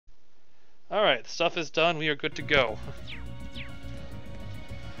Alright, stuff is done, we are good to go.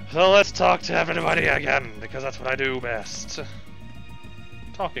 So let's talk to everybody again, because that's what I do best.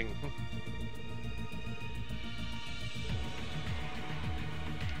 Talking.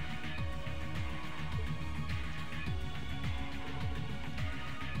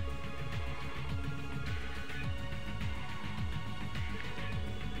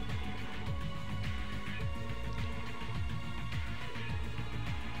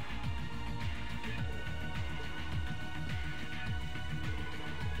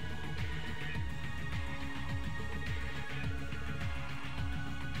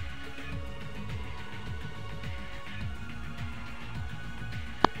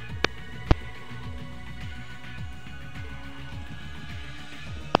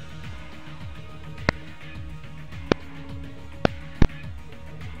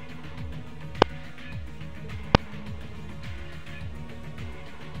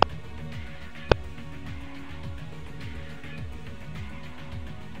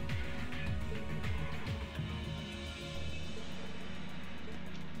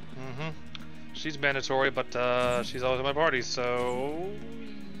 She's mandatory, but she's always at my party, so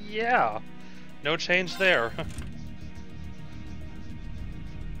yeah, no change there.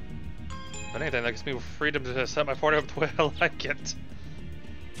 If anything, that gives me freedom to set my party up the way I like it.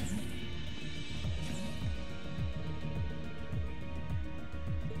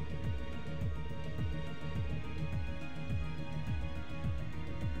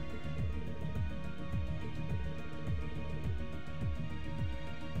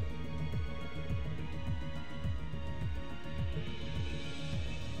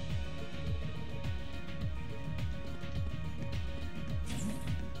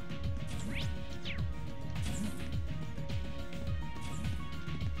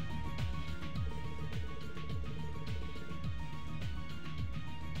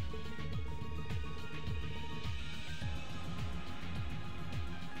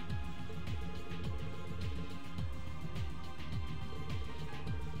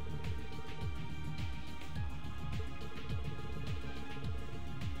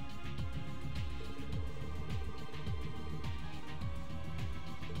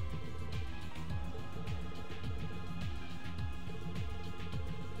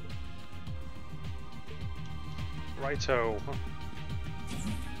 Righto.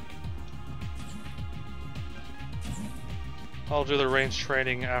 I'll do the range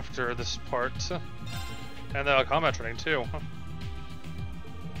training after this part. And the combat training too.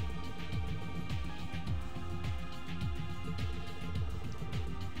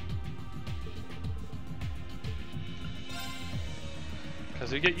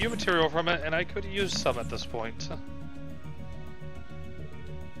 Because you get U material from it, and I could use some at this point.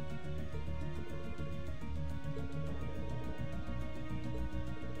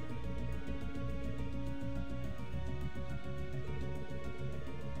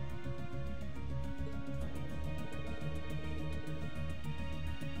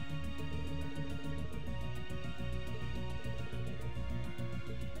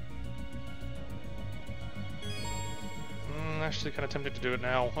 Actually kind of tempted to do it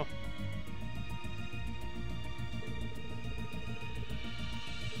now.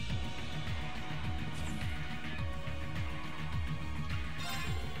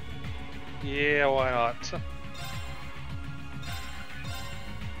 Yeah, why not?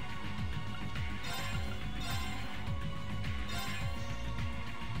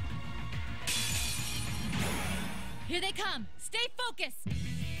 Here they come! Stay focused!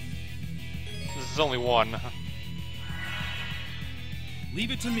 This is only one.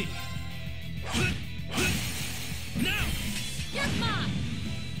 Leave it to me. Now! You're mine!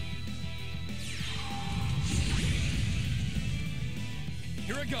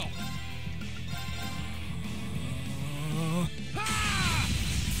 Here I go.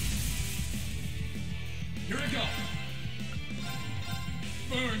 Here I go.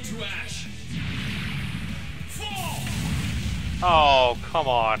 Burn to ash. Fall! Oh, come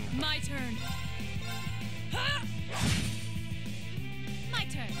on. My turn. My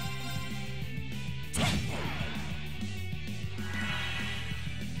turn.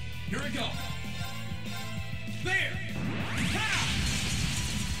 Here I go. There! Ha!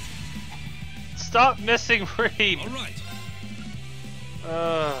 Stop missing Reed. All right.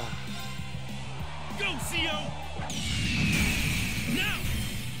 Go, CO! Now!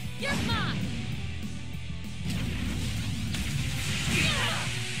 You're mine!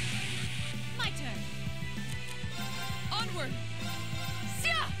 My turn. Onward.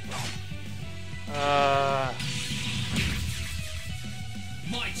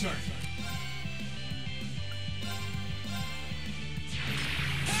 My turn.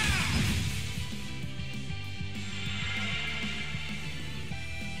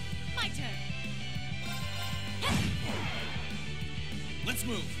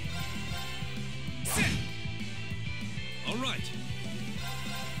 move. Sit. All right.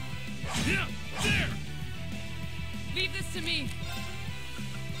 Yeah, there. Leave this to me.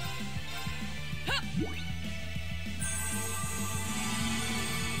 Ha!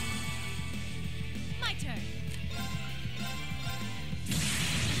 My turn.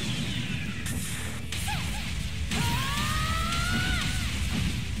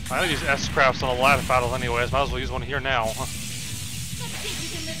 I use S-Crafts on a lot of battles anyways, might as well use one here now. Let's see if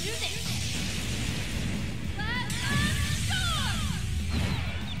you can live through this.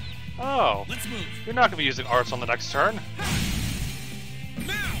 Oh, Let's move. you're not going to be using arts on the next turn.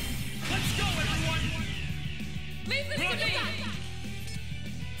 Now, let's go, everyone. Leave this to me.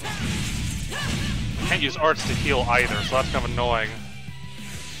 Can't use arts to heal either, so that's kind of annoying.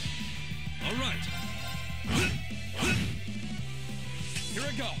 All right. Here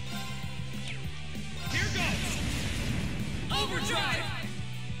I go. Here goes. Overdrive.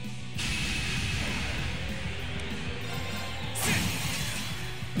 Sit.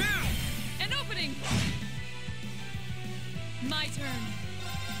 Now. An opening. My turn.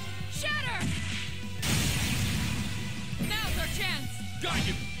 Shatter. Now's our chance. Got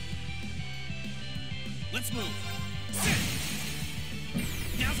you. Let's move. Sit.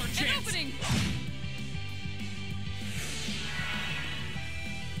 Now's our An chance. opening.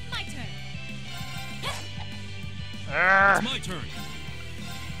 My turn. Ah, It's my turn.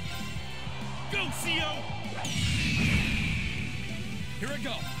 Go, CO. Here I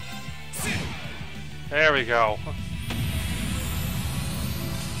go. Sit. there we go.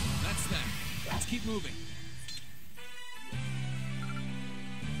 That's that. Let's keep moving.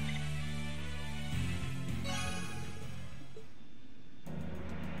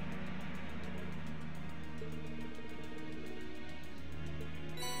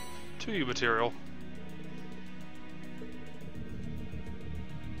 To you, material.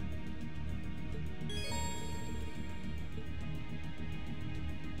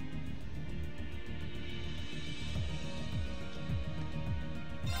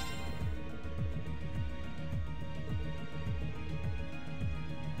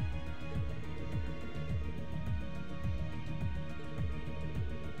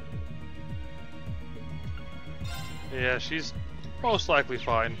 Yeah, she's most likely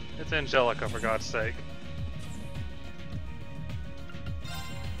fine. It's Angelica, for God's sake.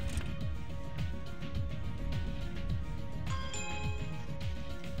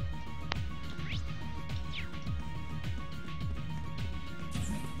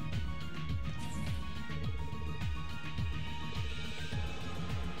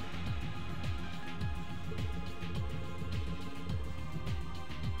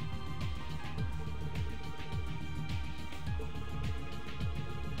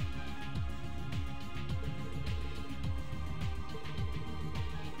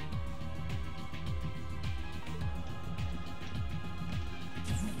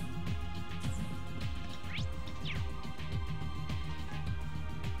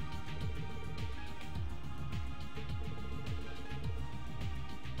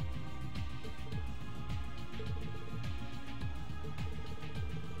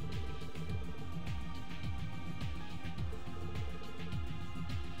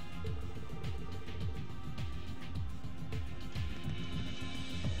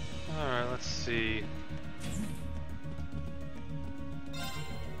 Alright, let's see.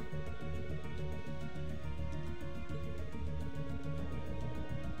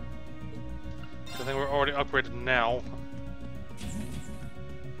 I think we're already upgraded now.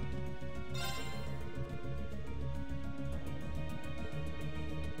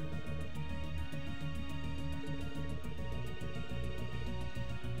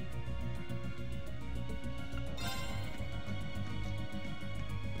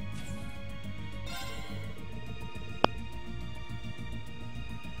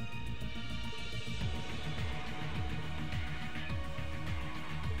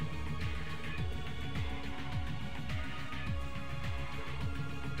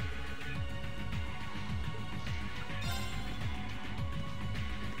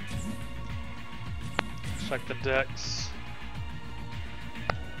 Check the decks.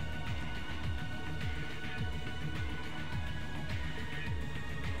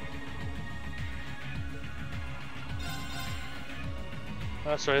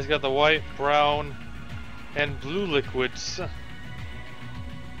 That's right, he's got the white, brown, and blue liquids.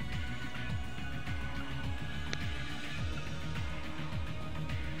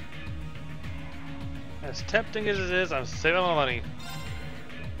 As tempting as it is, I'm saving my money.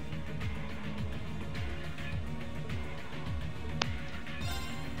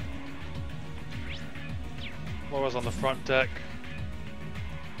 What was on the front deck?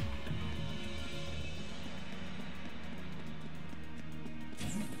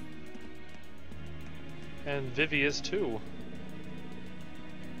 And Vivi is too.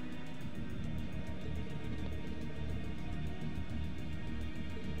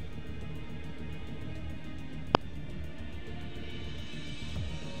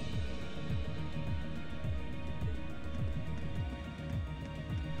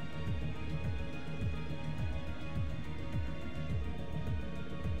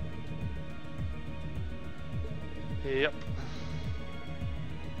 Yep.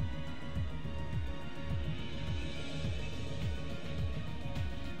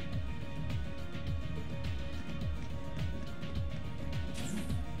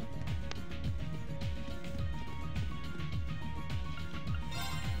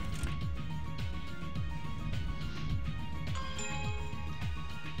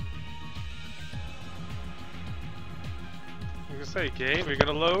 Like I say, game, we're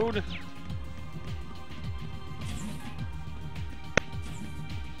gonna load.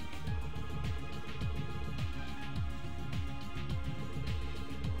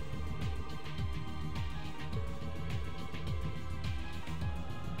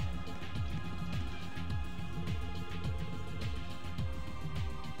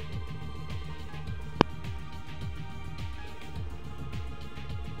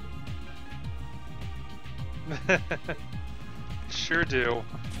 Sure do.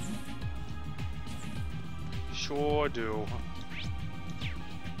 Sure do.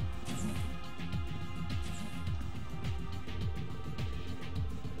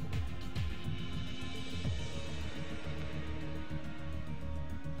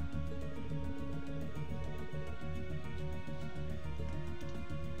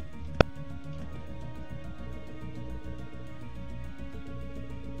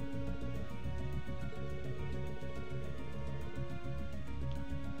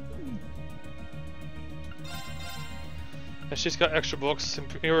 And she's got extra books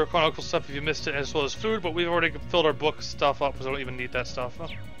and Hero Chronicle stuff if you missed it, as well as food, but we've already filled our book stuff up, so I don't even need that stuff.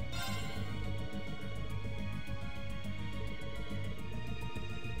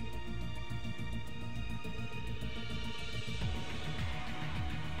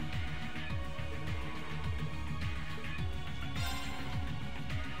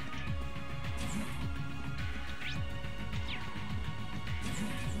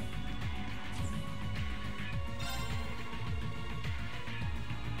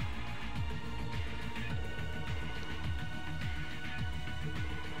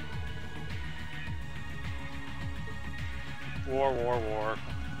 War, war, war.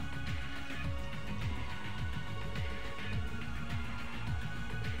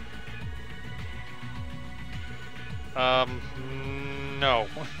 No.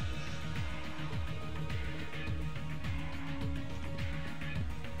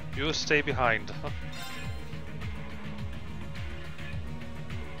 You stay behind. I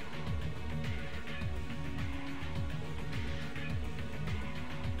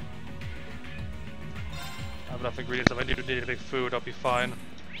have enough ingredients. If I need to make food, I'll be fine.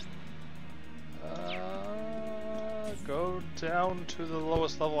 Go down to the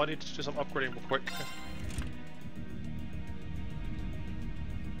lowest level. I need to do some upgrading real quick.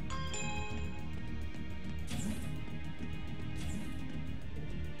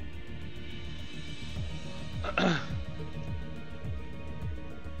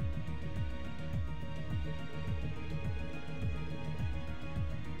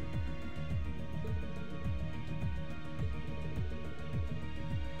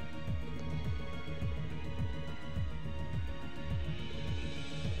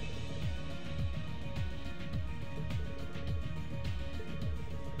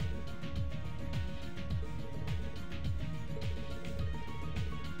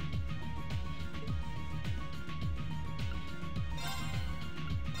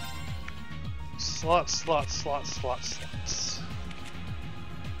 Slots.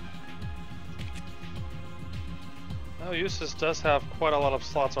 Oh, Eustace does have quite a lot of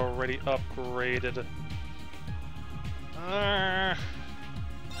slots already upgraded. Alright,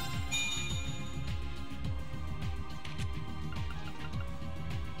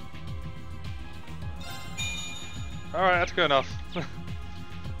 that's good enough.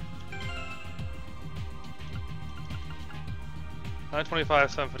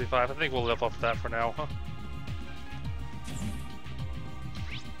 925, 755. I think we'll live off that for now, huh?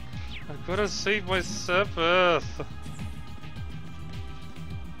 I'm gonna save my Sepith.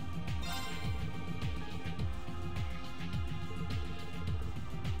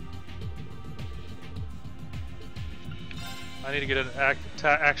 I need to get an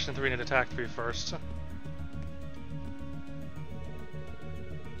action 3 and an attack 3 first.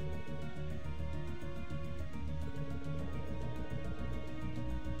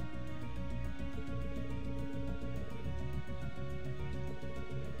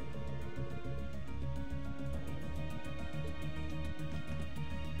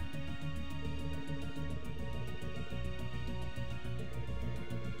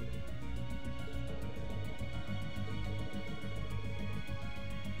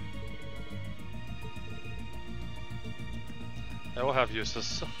 I will have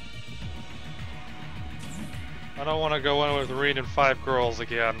Eustace. I don't want to go in with Reen and 5 girls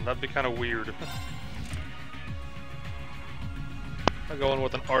again. That'd be kind of weird. I'll go in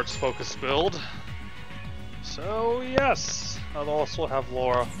with an arts-focused build. So, yes! I'll also have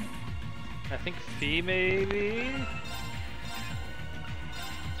Laura. I think Fee, maybe?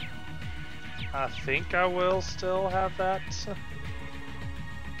 I think I will still have that.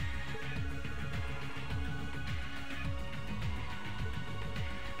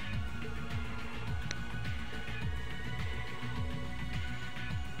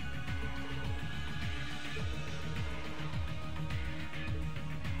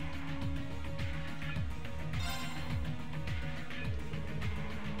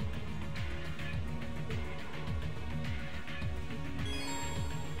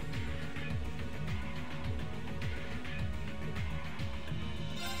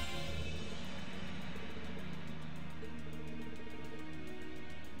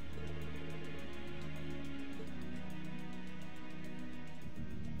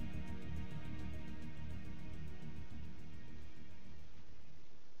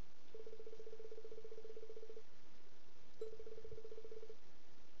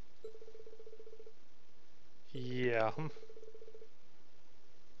 Yeah.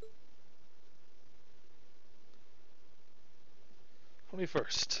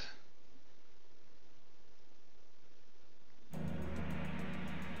 21st.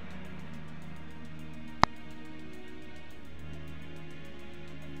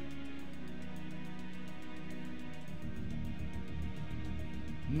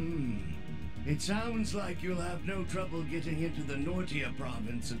 It sounds like you'll have no trouble getting into the Nortia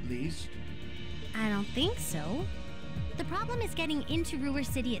province, at least. I don't think so. The problem is getting into Ruhr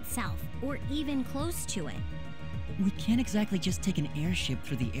City itself, or even close to it. We can't exactly just take an airship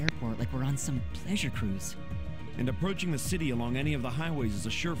through the airport like we're on some pleasure cruise. And approaching the city along any of the highways is a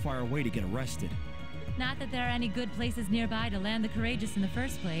surefire way to get arrested. Not that there are any good places nearby to land the courageous in the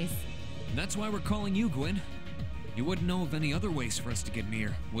first place. And that's why we're calling you, Gwen. You wouldn't know of any other ways for us to get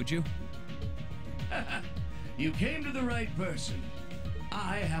Mir, would you? You came to the right person.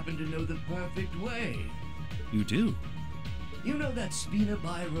 I happen to know the perfect way. You do? You know that Spina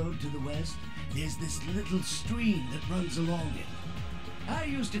by road to the west? There's this little stream that runs along it. I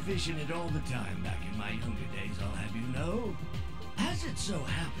used to fish in it all the time back in my younger days, I'll have you know. As it so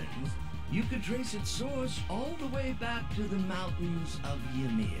happens, you could trace its source all the way back to the mountains of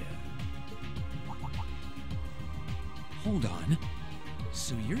Ymir. Hold on.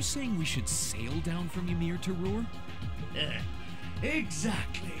 So you're saying we should sail down from Ymir to Ruhr?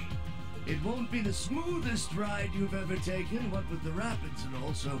 Exactly. It won't be the smoothest ride you've ever taken, what with the rapids and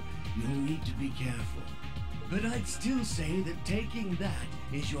all, so you'll need to be careful. But I'd still say that taking that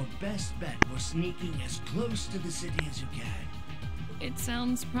is your best bet for sneaking as close to the city as you can. It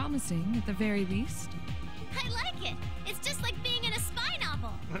sounds promising, at the very least. I like it! It's just like being in a spy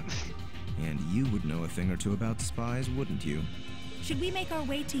novel! And you would know a thing or two about spies, wouldn't you? Should we make our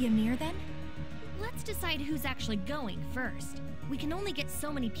way to Ymir then? Let's decide who's actually going first. We can only get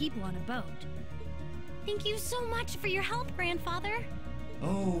so many people on a boat. Thank you so much for your help, Grandfather.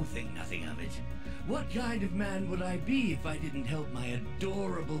 Oh, think nothing of it. What kind of man would I be if I didn't help my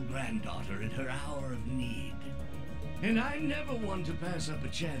adorable granddaughter in her hour of need? And I never want to pass up a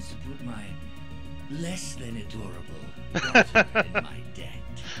chance to put my less than adorable daughter in my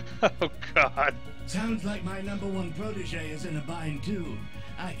debt. Oh, God. Sounds like my #1 protege is in a bind, too.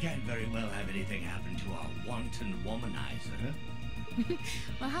 I can't very well have anything happen to our wanton womanizer.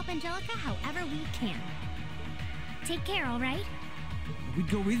 We'll help Angelica however we can. Take care, all right? We'd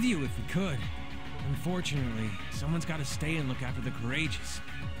go with you if we could. Unfortunately, someone's got to stay and look after the courageous.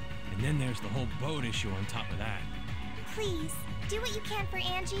 And then there's the whole boat issue on top of that. Please, do what you can for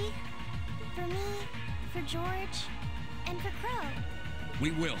Angie, for me, for George, and for Crow.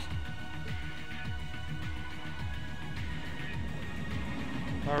 We will.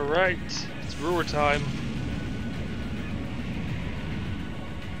 Alright, it's Ruhr time.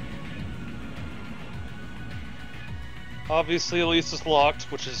 Obviously, Elise is locked,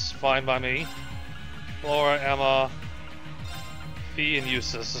 which is fine by me. Laura, Emma, Fee, and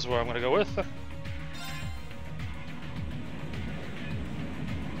Eustace is where I'm going to go with.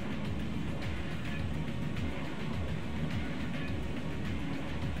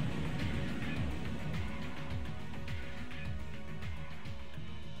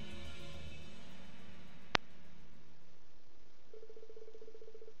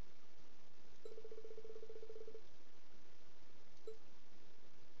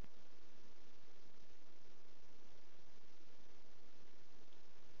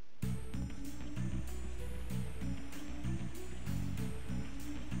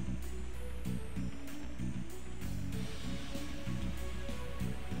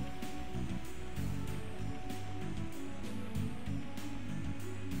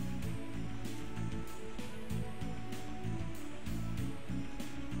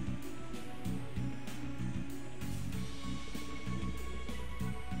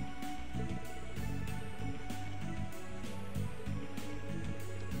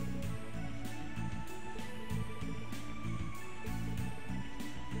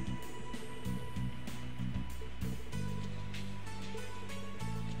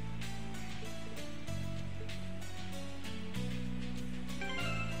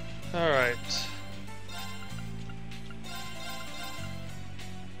 Alright.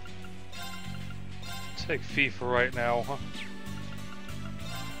 Take Fee for right now, huh?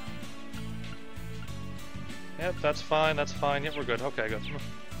 Yep, that's fine, that's fine. Yep, we're good. Okay, good. Is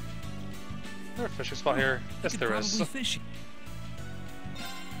there a fishing spot here? Yes, there is. Fishing.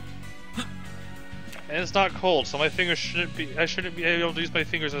 And it's not cold, so my fingers shouldn't be... I shouldn't be able to use my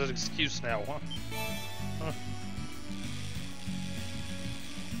fingers as an excuse now, huh? Huh.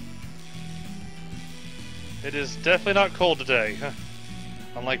 It is definitely not cold today, huh?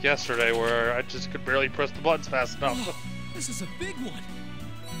 Unlike yesterday, where I just could barely press the buttons fast enough. Whoa, this is a big one.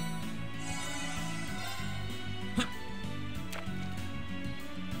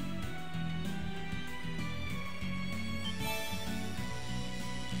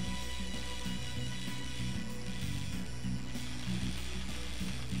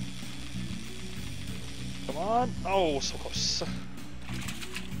 Come on. Oh, so close.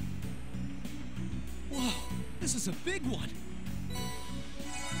 Whoa, this is a big one.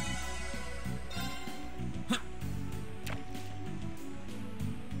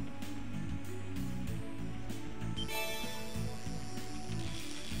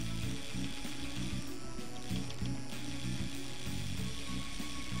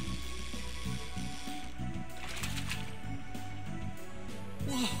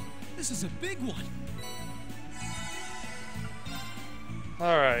 Whoa, this is a big one.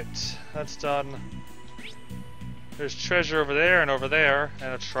 Alright, that's done. There's treasure over there and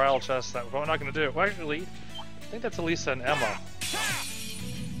a trial chest that we're not gonna do. Well, actually, I think that's Elisa and Emma.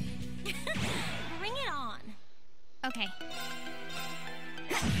 Bring it on. Okay.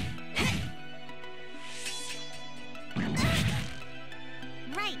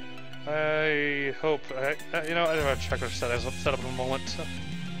 Right. I hope. You know, I'm gonna check our set up in a moment.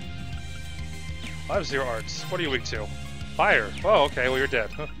 I have 0 arts. What are you weak to? Fire. Oh, okay. Well, you're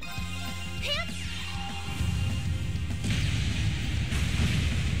dead. Huh.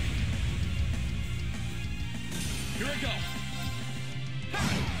 Here I go.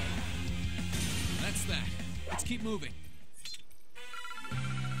 That's that. Let's keep moving.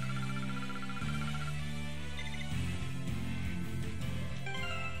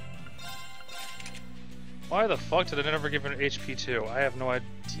 Why the fuck did I never give her an HP 2? I have no idea.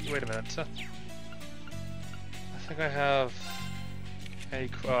 Wait a minute. I think I have a.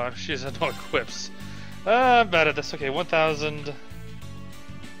 She has no equips. I'm bad at this. Okay, 1000.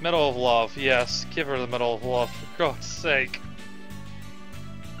 Medal of Love. Yes, give her the Medal of Love, for God's sake.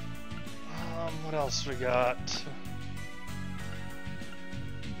 What else we got?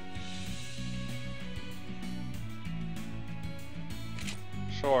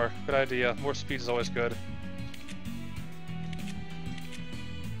 Sure, good idea. More speed is always good.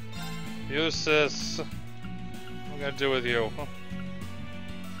 Useless. What am I gonna do with you? Huh?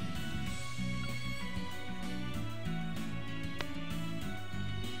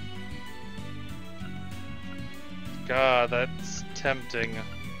 God, that's tempting.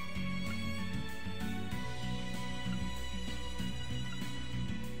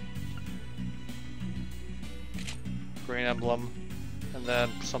 Green emblem, and then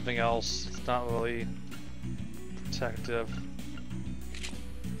something else. It's not really protective.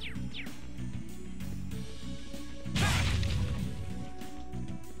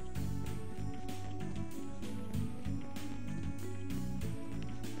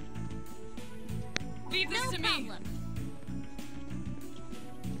 Leave this No to me. problem.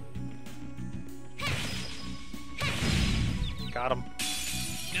 Got him.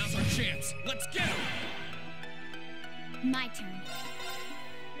 Now's our chance. Let's go. My turn.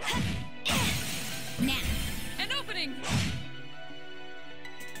 Now. An opening.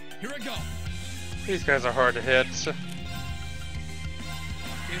 Here I go. These guys are hard to hit. This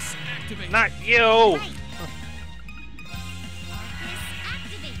activate. Not you! Right. Arcus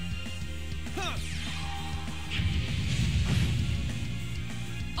activate. Huh.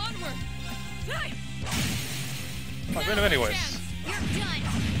 Onward. Hey. I've been anyways. You're done.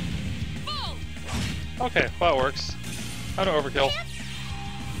 Full. Okay, well, that works. How to overkill.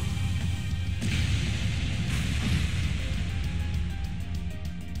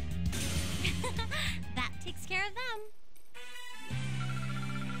 That takes care of them.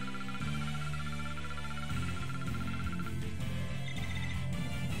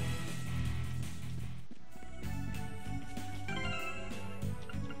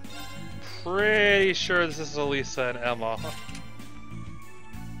 Pretty sure this is Elisa and Emma.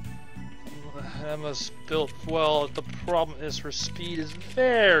 Emma's built well. The problem is her speed is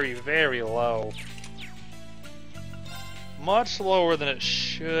very, very low. Much lower than it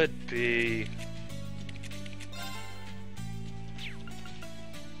should be.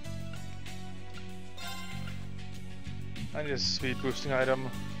 I need a speed boosting item.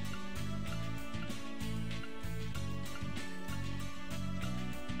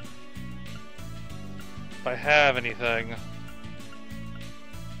 If I have anything.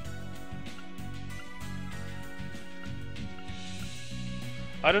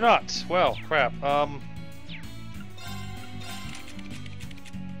 I do not. Well, crap. That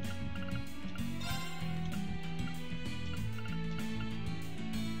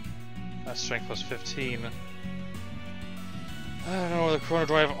strength was 15. I don't know where the Chrono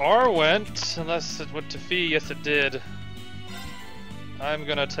Drive R went, unless it went to Fee. Yes, it did. I'm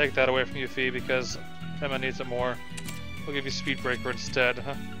gonna take that away from you, Fee, because Emma needs it more. We'll give you Speed Breaker instead.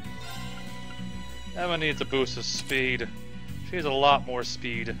 Huh? Emma needs a boost of speed. She has a lot more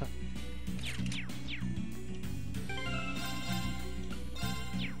speed.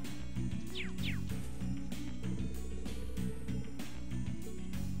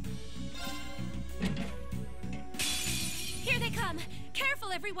 Here they come!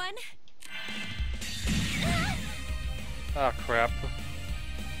 Careful, everyone! Ah, crap.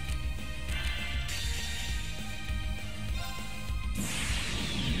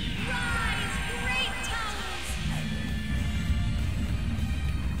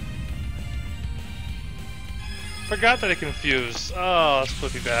 Forgot that it confused. Oh, this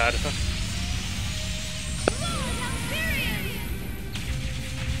would be bad.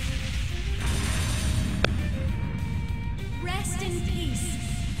 Rest in peace.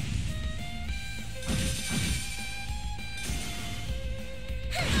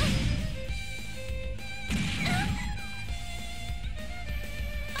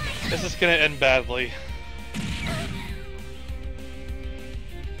 This is gonna end badly.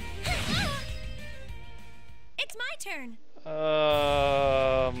 It's my turn.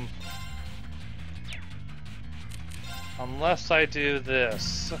 Unless I do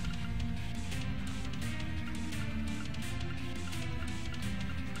this.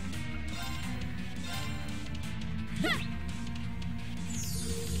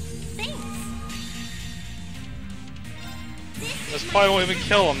 This probably won't even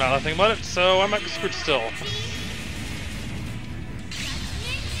kill him now that I think about it, so I might be screwed still.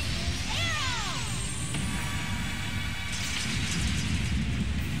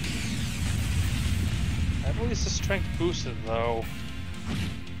 At least the strength boosted though.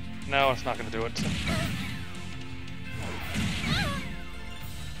 No, it's not gonna do it.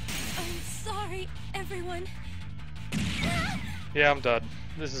 I'm sorry, everyone. Yeah, I'm done.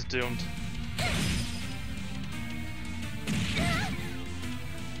 This is doomed.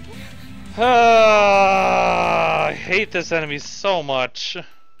 I hate this enemy so much.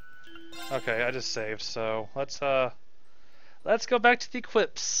 Okay, I just saved, so let's go back to the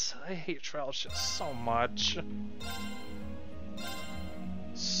equips. I hate trial shit so much.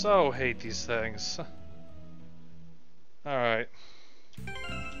 So hate these things. Alright.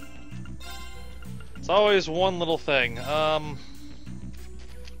 It's always one little thing. Do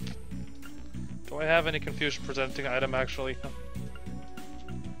I have any confusion presenting item actually?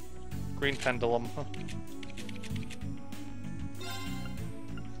 Green pendulum.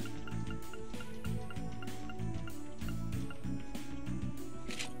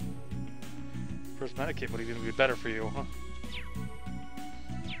 Prismatic kit would even be better for you, huh?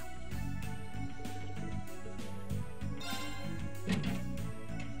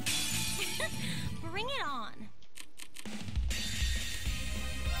 Bring it on.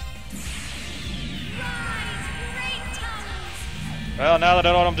 Well, now that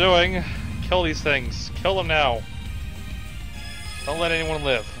I know what I'm doing, kill these things. Kill them now. Don't let anyone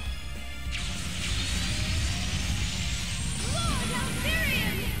live.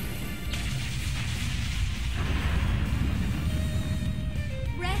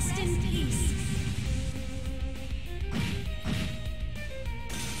 Rest in peace.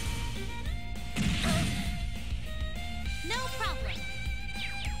 No problem.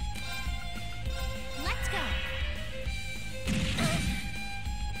 Let's go.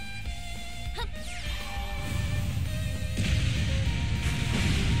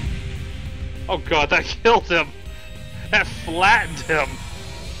 Oh god, that killed him! That flattened him!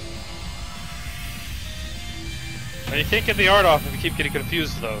 Now, you can't get the art off if you keep getting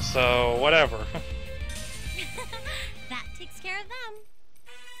confused though, so whatever. That takes care of them.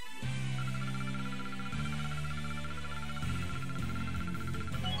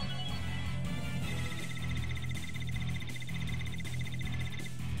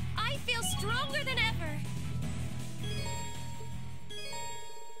 I feel stronger than ever.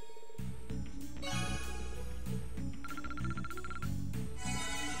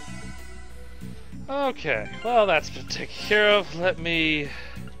 Okay, well that's been taken care of. Let me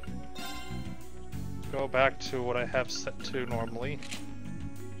go go back to what I have set to normally.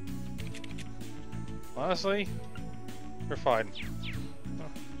 Honestly, you're fine.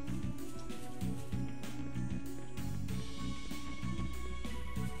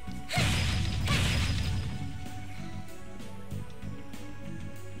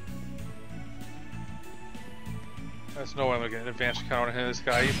 There's no way I'm gonna get an advantage counter on this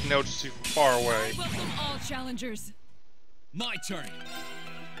guy. He's noticed you from far away. Welcome all challengers. My turn.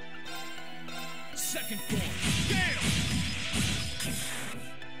 Second form. Gale!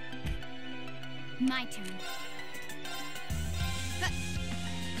 My turn.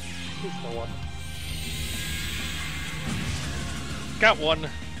 There's no one. Got one.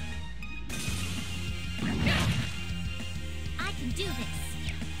 I can do this.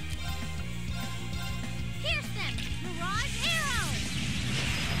 Pierce them! Mirage arrow!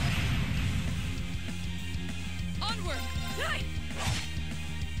 Onward!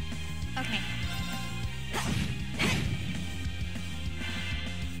 Okay.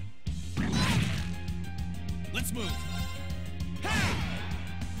 Let's move.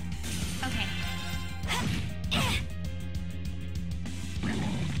 Okay.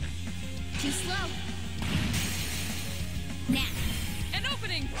 Too slow. Now. An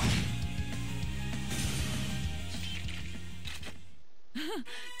opening!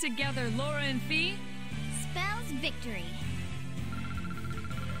 Together, Laura and Fee. Spells victory.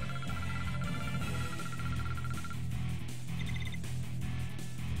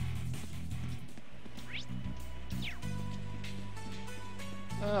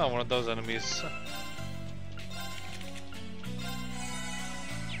 Oh, one of those enemies.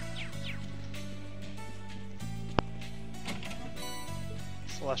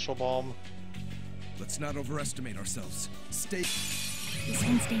 Celestial Balm. Let's not overestimate ourselves. Stay. This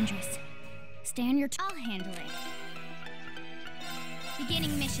one's dangerous. Stay on your I'll handle it.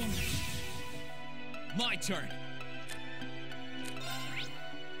 Beginning mission. My turn.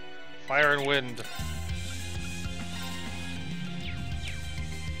 Fire and Wind.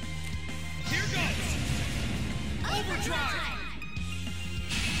 Here goes. Overdrive.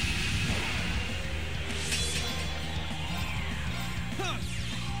 Huh.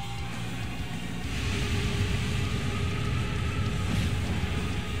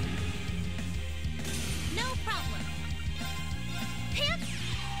 No problem. Hip.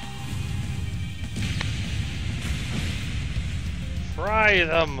 Fry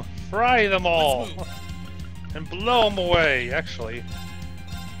them! Fry them all! And blow them away, actually.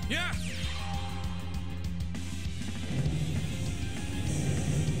 Yeah.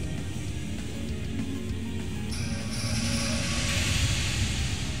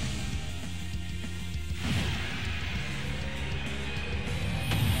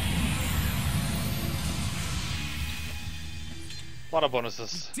 A lot of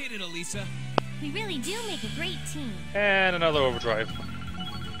bonuses. Did it, Elisa. We really do make a great team. And another overdrive.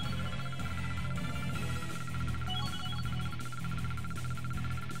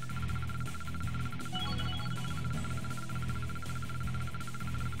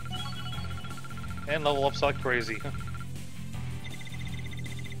 And level ups like crazy.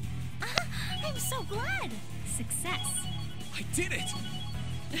 I'm so glad. Success. I did it.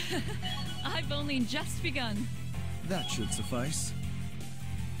 I've only just begun. That should suffice.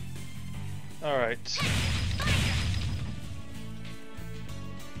 Alright.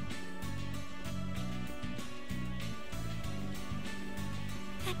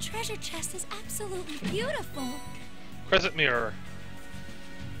 That treasure chest is absolutely beautiful. Crescent Mirror.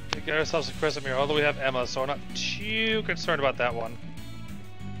 We get ourselves a Crescent Mirror, although we have Emma, so we're not too concerned about that one.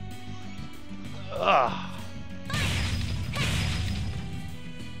 Ugh.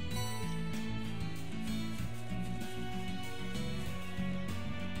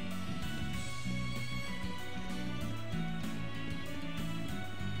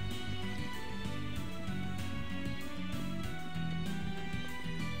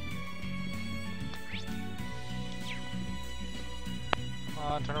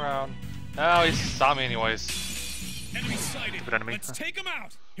 Come on, turn around. Oh, he saw me anyways. Enemy sighted. Stupid enemy. Let's take him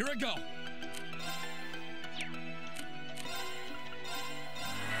out. Here I go.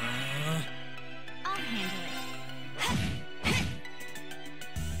 I'll handle it.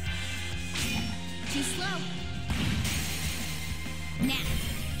 Too slow. Now.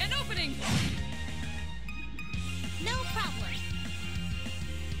 An opening! No problem.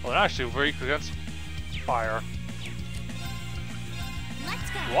 Well, actually, very good against fire. Let's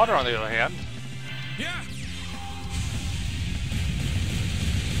go. Water, on the other hand. Yeah.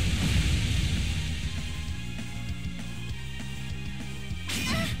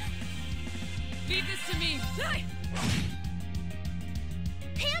 Leave this to me.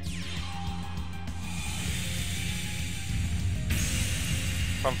 Hip.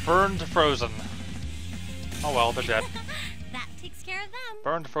 From burned to frozen. Oh well, they're dead. That takes care of them.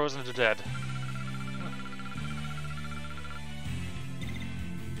 Burned, frozen to dead.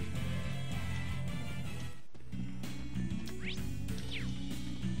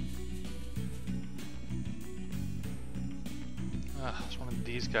 There's one of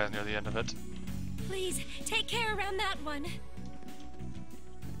these guys near the end of it. Please, take care around that one.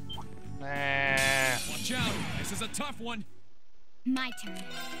 Nah. Watch out! This is a tough one. My turn.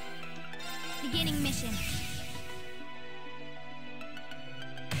 Beginning mission.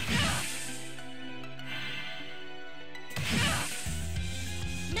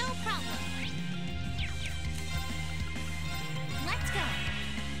 No problem. Let's go.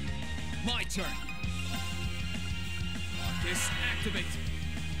 My turn. Marcus, activate.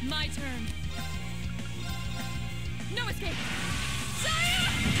 My turn. No escape. Saya!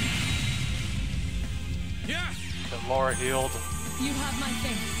 Yeah. Get Laura healed. You have my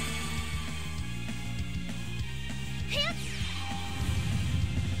thanks. Hip.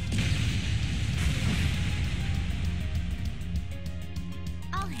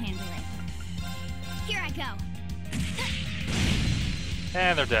 I'll handle it. Here I go.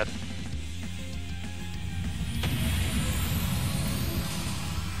 And they're dead.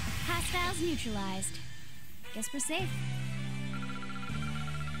 Hostiles neutralized. Guess we're safe.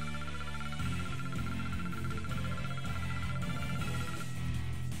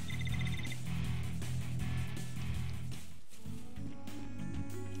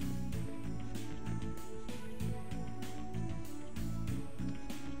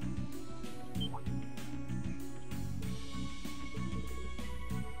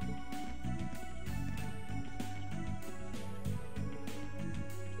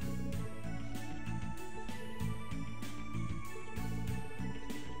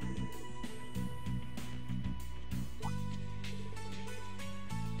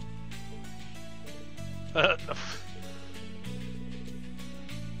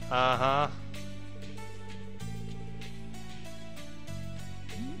 Uh-huh.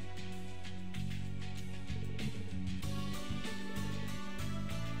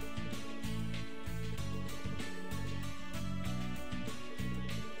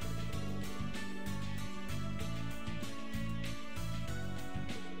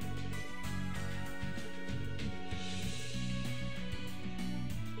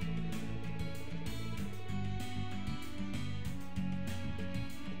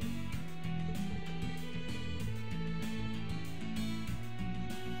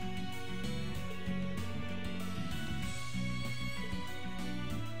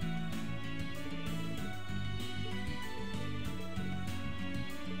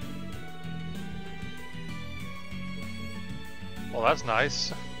 Well, that's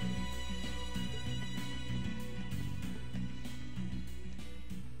nice.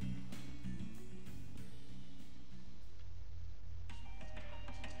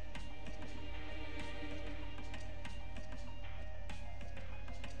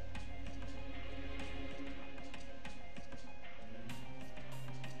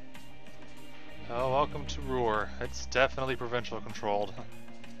 Oh, welcome to Roar. It's definitely provincial controlled.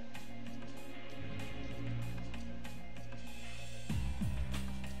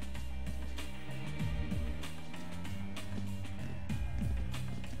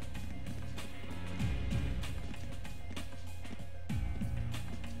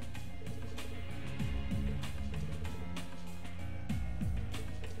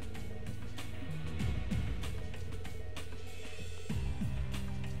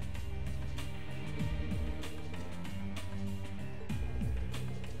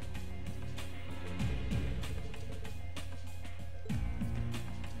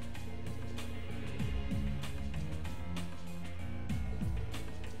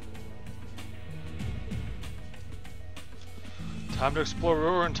 Time to explore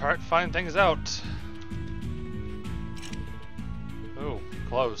Roar and try to find things out. Ooh,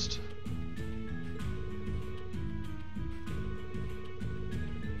 closed.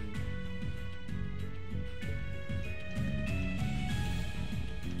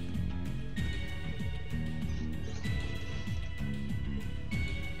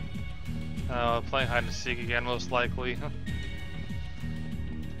 Playing hide and seek again, most likely.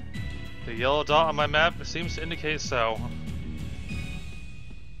 The yellow dot on my map seems to indicate so.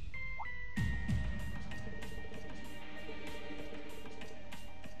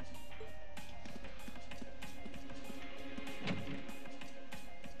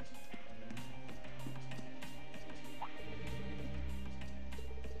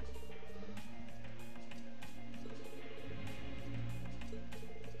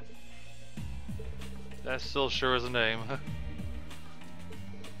 That still sure is a name.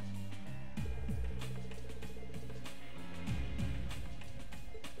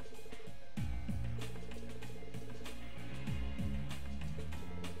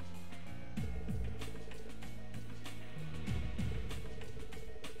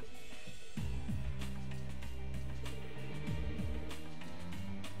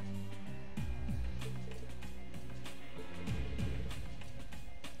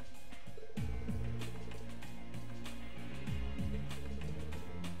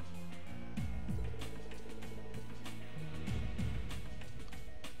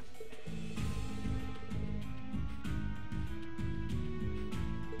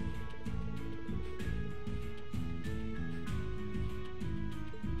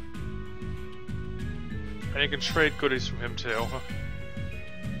 And you can trade goodies from him too.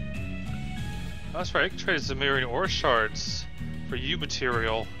 That's right, I can trade Zemirian ore shards for U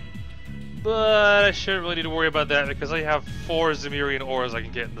material. But I shouldn't really need to worry about that because I have 4 Zemirian ores I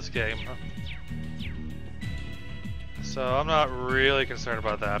can get in this game. So I'm not really concerned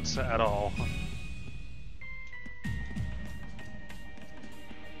about that at all.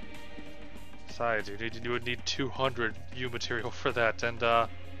 Besides, you would need 200 U material for that, and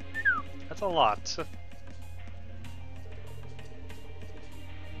that's a lot.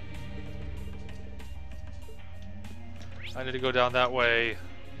 I need to go down that way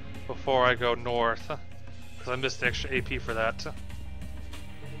before I go north, because I missed the extra AP for that.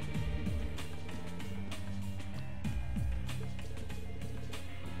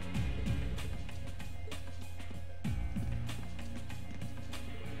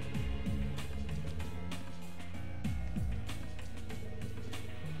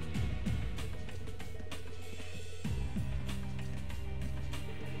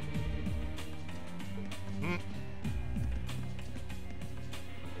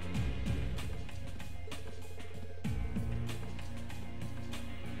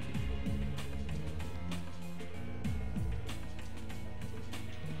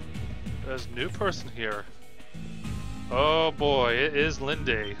 There's a new person here. Oh boy, it is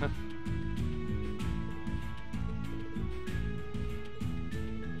Lindy.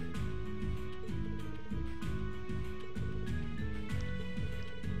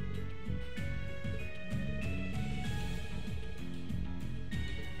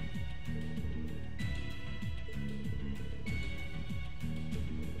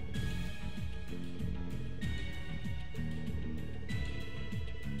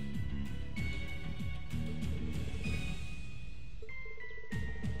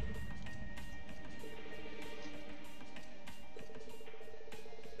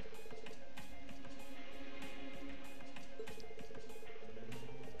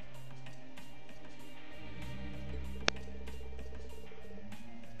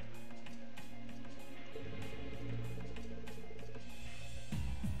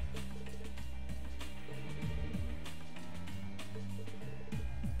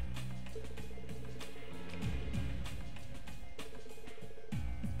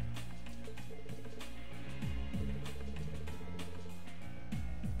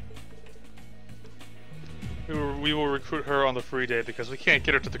 We will recruit her on the free day because we can't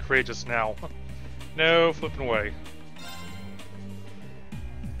get her to the Courageous now. No flipping way.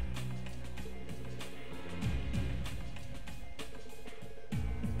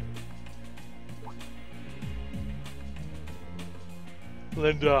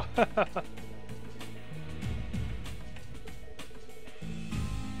 Linda.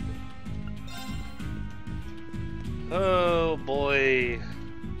 Oh boy.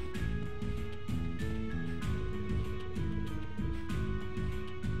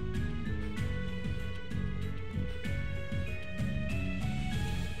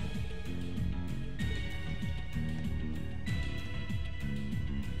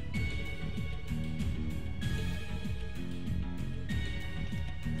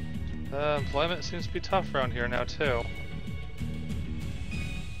 Employment seems to be tough around here now, too.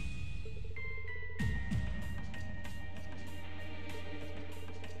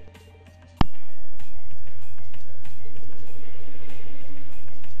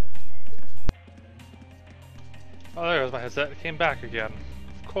 Oh, there goes my headset. It came back again.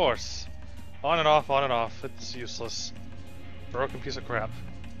 Of course. On and off, on and off. It's useless. Broken piece of crap.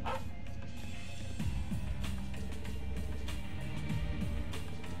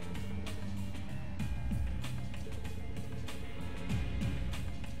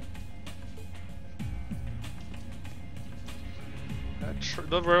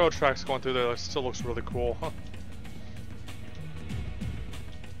 The railroad tracks going through there still looks really cool.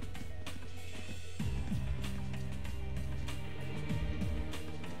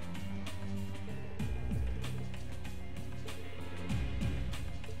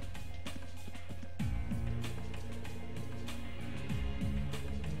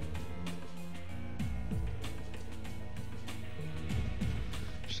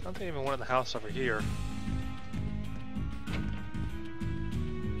 There's nothing even one in the house over here.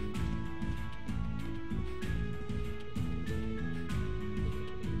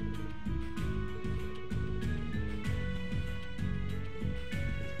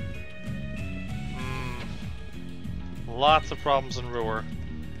 Lots of problems in Ruhr.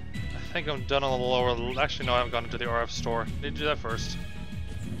 I think I'm done on the lower. Actually, no, I haven't gone into the RF store. Need to do that first.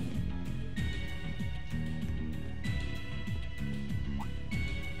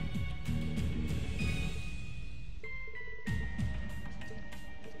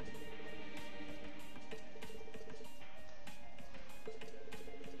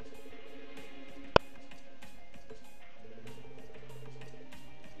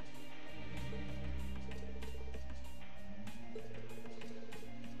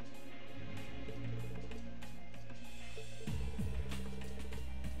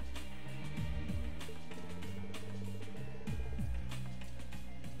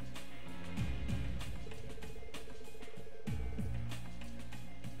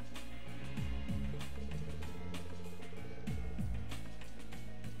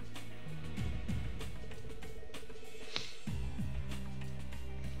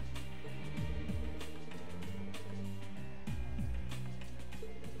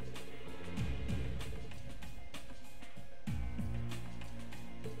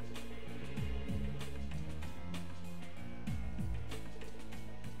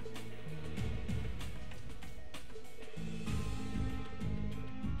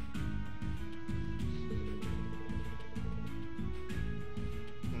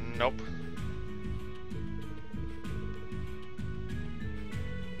 Nope.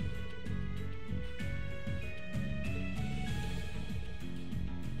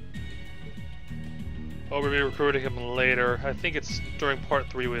 Oh, we'll be recruiting him later. I think it's during part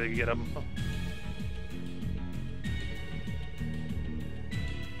 3 we get him.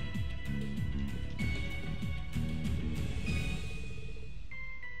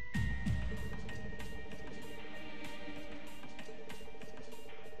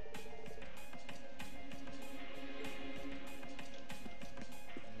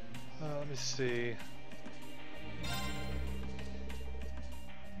 Let me see.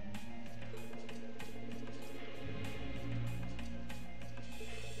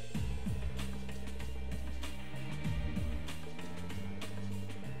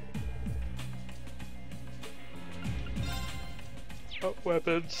 Oh,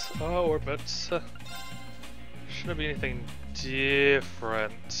 weapons. Oh, orbits. Shouldn't be anything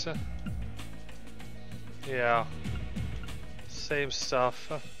different. Yeah. Same stuff.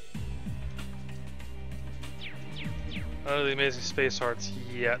 None of the amazing space arts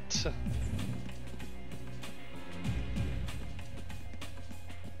yet.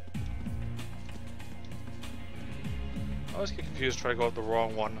 I always get confused trying to go up the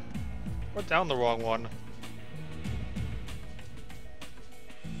wrong one. Or down the wrong one.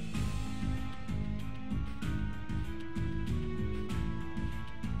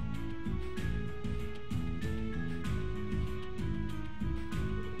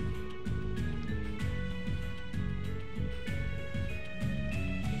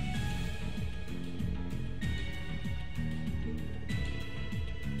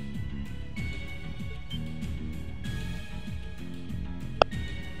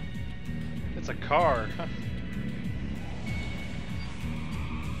 It's a car.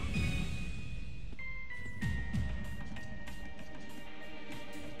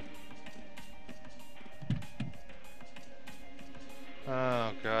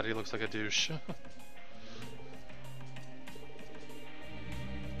 Oh god, he looks like a douche.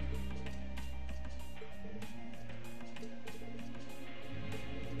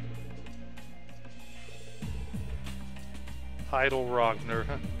 Heidel Rogner.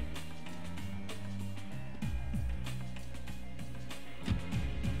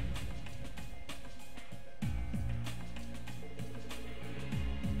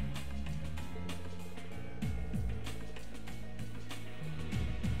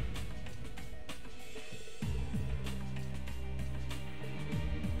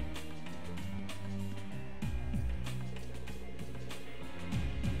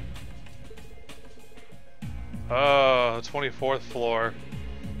 Oh, the 24th floor.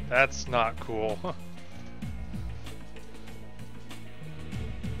 That's not cool.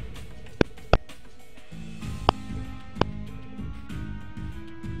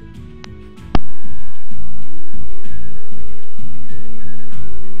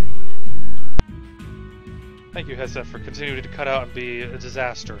 Thank you, headset, for continuing to cut out and be a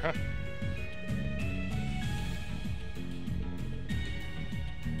disaster, huh?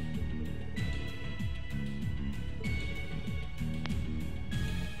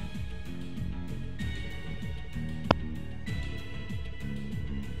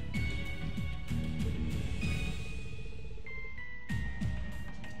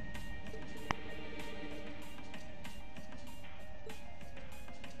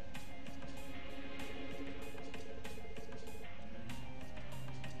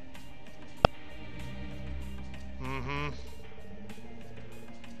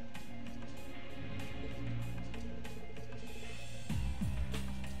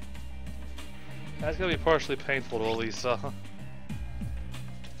 That's gonna be partially painful to Elisa.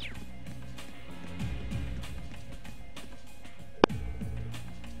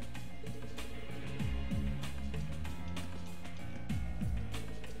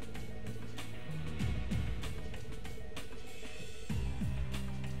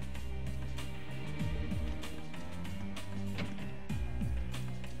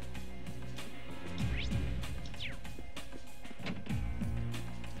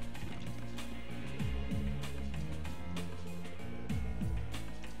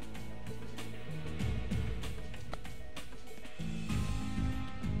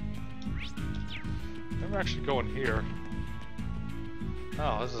 Never actually going here.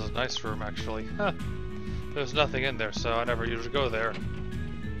 Oh, this is a nice room, actually. Huh. There's nothing in there, so I never usually go there.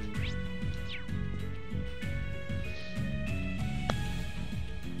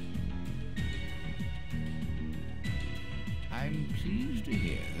 I'm pleased to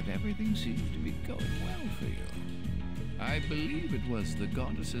hear that everything seems to be going well for you. I believe it was the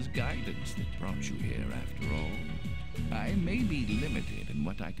goddess's guidance that brought you here after all. I may be limited in what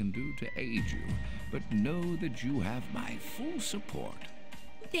what I can do to aid you, but know that you have my full support.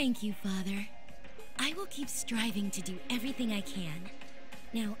 Thank you, Father. I will keep striving to do everything I can.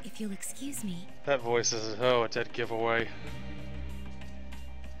 Now, if you'll excuse me... That voice is, oh, a dead giveaway.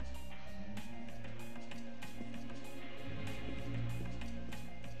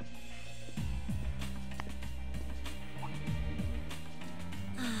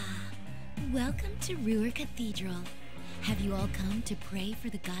 Welcome to Ruhr Cathedral. Have you all come to pray for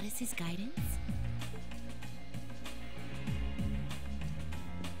the goddess's guidance?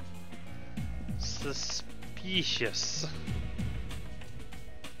 Suspicious.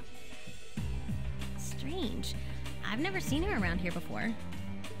 Strange. I've never seen her around here before.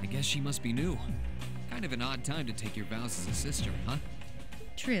 I guess she must be new. Kind of an odd time to take your vows as a sister, huh?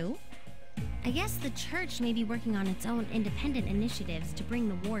 True. I guess the church may be working on its own independent initiatives to bring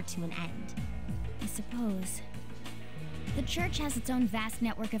the war to an end. I suppose. The church has its own vast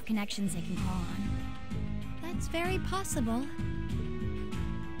network of connections they can call on. That's very possible.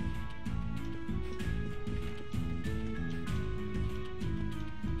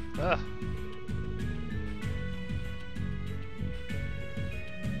 Ah.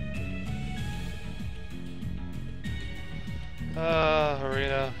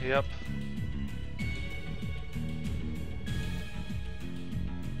 Arena, yep.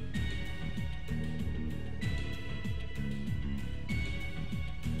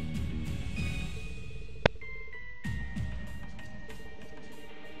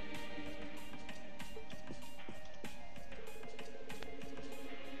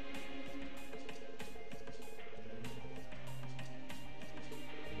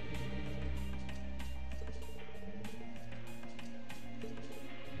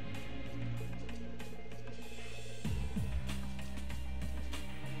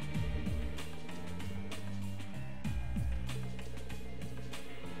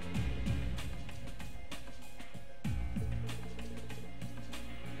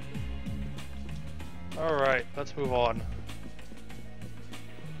 Alright, let's move on.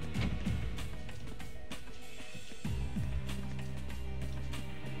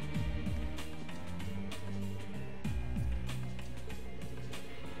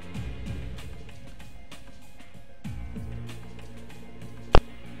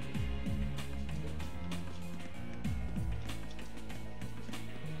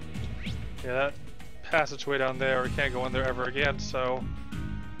 Yeah, that passageway down there, we can't go in there ever again, so...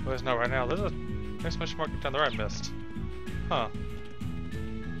 There's no right now. There's a exclamation mark down there I missed. Huh.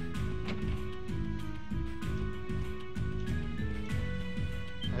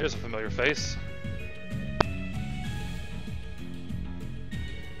 Here's a familiar face.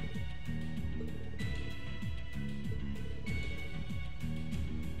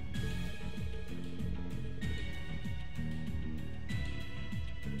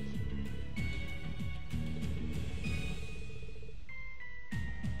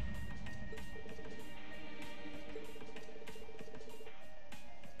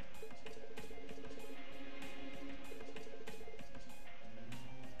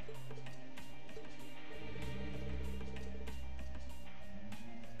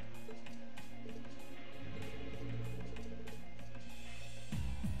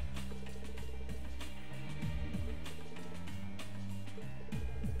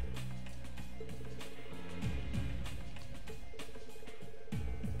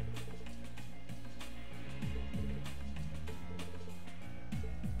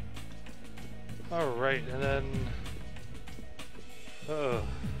 Alright, and then... Oh.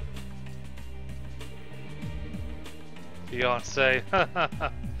 Beyonce.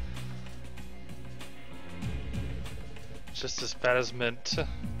 Just as bad as Mint.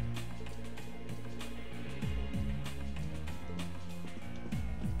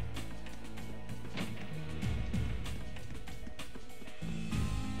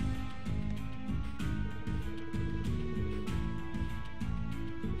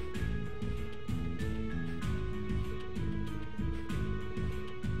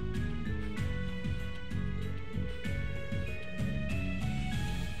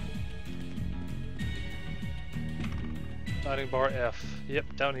 Sliding bar F.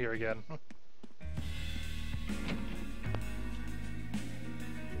 Yep, down here again.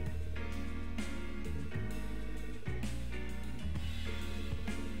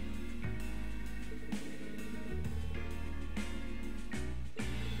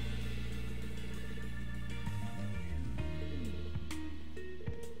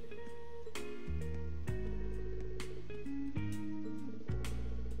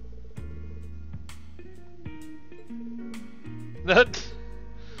 That.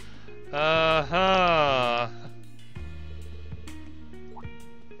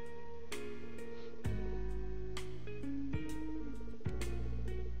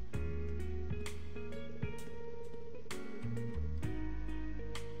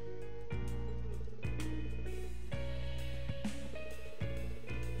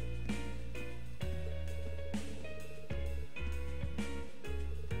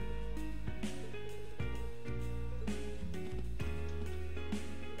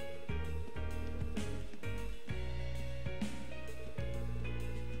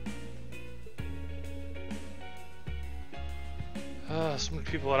 So many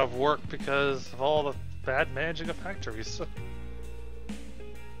people out of work because of all the bad managing of factories.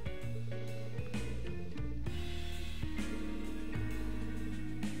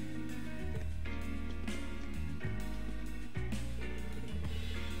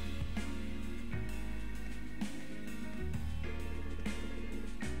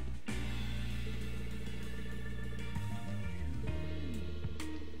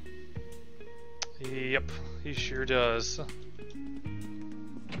 Yep, he sure does.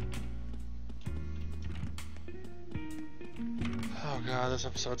 Oh god, this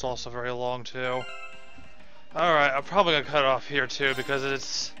episode's also very long too. Alright, I'm probably gonna cut it off here too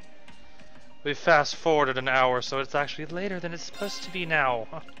because we fast forwarded an hour, so it's actually later than it's supposed to be now.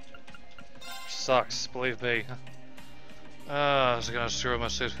 Sucks, believe me. This is gonna screw my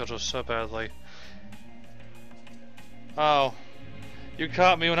sleep schedule so badly. Oh. You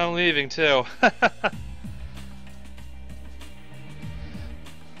caught me when I'm leaving, too.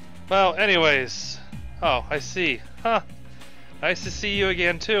 Well, anyways. Oh, I see. Huh. Nice to see you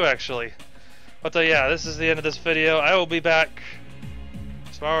again, too, actually. But yeah, this is the end of this video. I will be back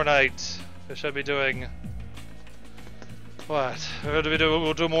tomorrow night. I should be doing... What?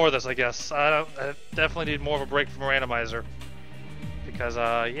 We'll do more of this, I guess. I definitely need more of a break from randomizer. Because,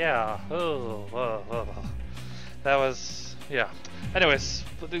 yeah. That was... yeah. Anyways,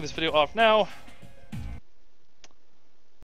 putting this video off now.